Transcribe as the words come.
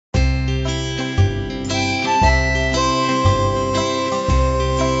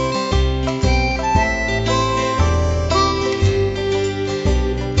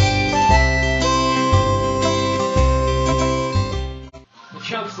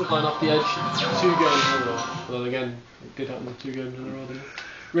slipline off the edge 2 games in a row. Well, again, it did happen 2 games in a row, didn't it?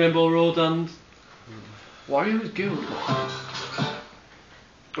 Rainbow Road and Warios Guild.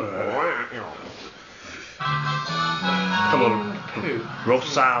 Come on. Who?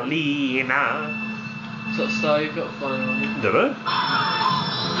 Rosalina. Is that star you've got flying on you? Did it?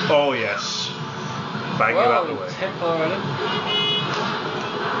 Oh yes. Bang you out the way. Tip already.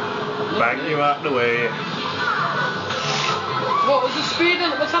 Bang you out the way. What was the speed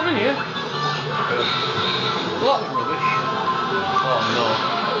in? What's happening here? Well, that was rubbish. Oh no.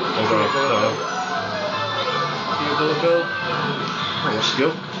 Hold on. Bullet bill. Oh, let's go.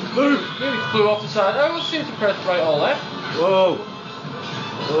 Move! Nearly flew off the side. I always seem to press right or left. Whoa!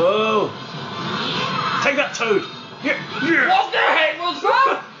 Whoa! Take that toad! Yeah! What the heck was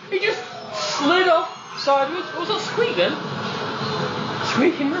that? He just slid off sideways. Was that squeaking?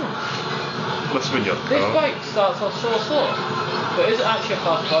 Squeaking now. Must have been your car. This bike starts off so slow, but is it actually a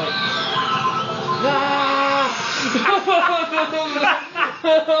fast bike? Ah!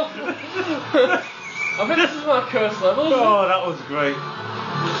 I think this is my curse level. Oh, that was great.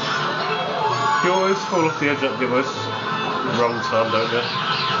 You always fall off the edge at the most wrong time, don't you?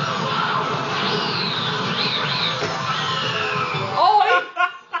 Oh,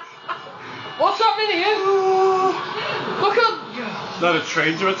 what's happening here? Look at... Now the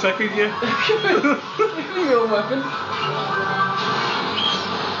trains are attacking you. Give me your weapon.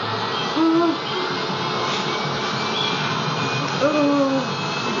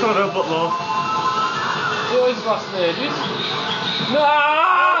 You can't help but laugh. It always lasts ages.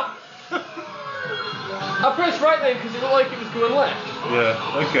 Nah! I pressed right then because it looked like it was going left.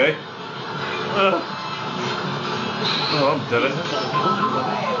 Yeah, okay. Oh, I'm dead.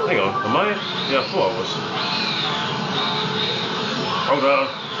 Hang on, am I? Yeah, I thought I was. Hold on.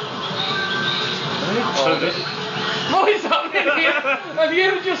 What is happening here? Have you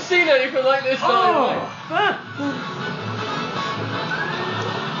ever just seen anything like this?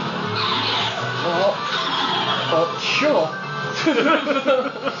 Oh, sure.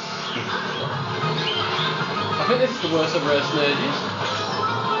 I think this is the worst I've raced in ages.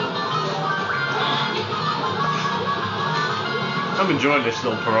 I'm enjoying this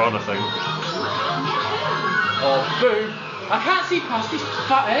little piranha thing. Oh, boo. I can't see past his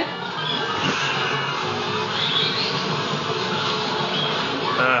fat head.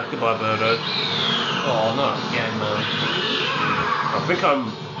 Ah, goodbye, Birdo. Oh, not again, man. I think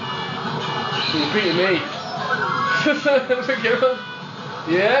I'm... You're beating me. Forgive him.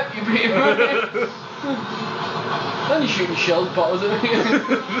 Yeah, you're beating me. And you're shooting shells bottles at me.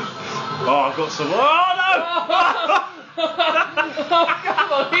 Oh, I've got some... Oh, no! I can't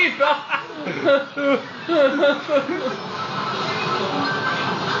believe that.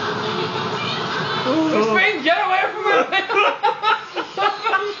 Spain, get away from me!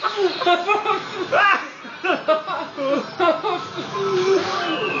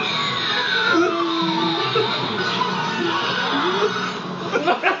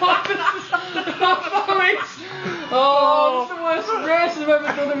 Oh, this is the worst race I've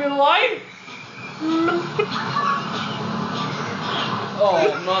ever done in my life. Oh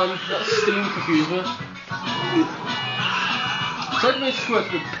man, that steam confused me. It's like me squirt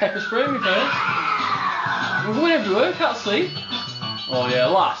with pepper spray in my face. We're going everywhere, I can't see. Oh yeah,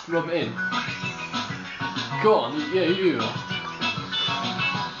 last, rub it in. Go on, yeah, you.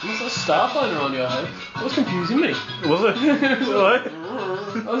 What's that star flying around your head? That was confusing me. Was it? Really?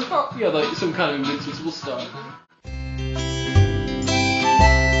 I was thought, yeah, like some kind of invincible star.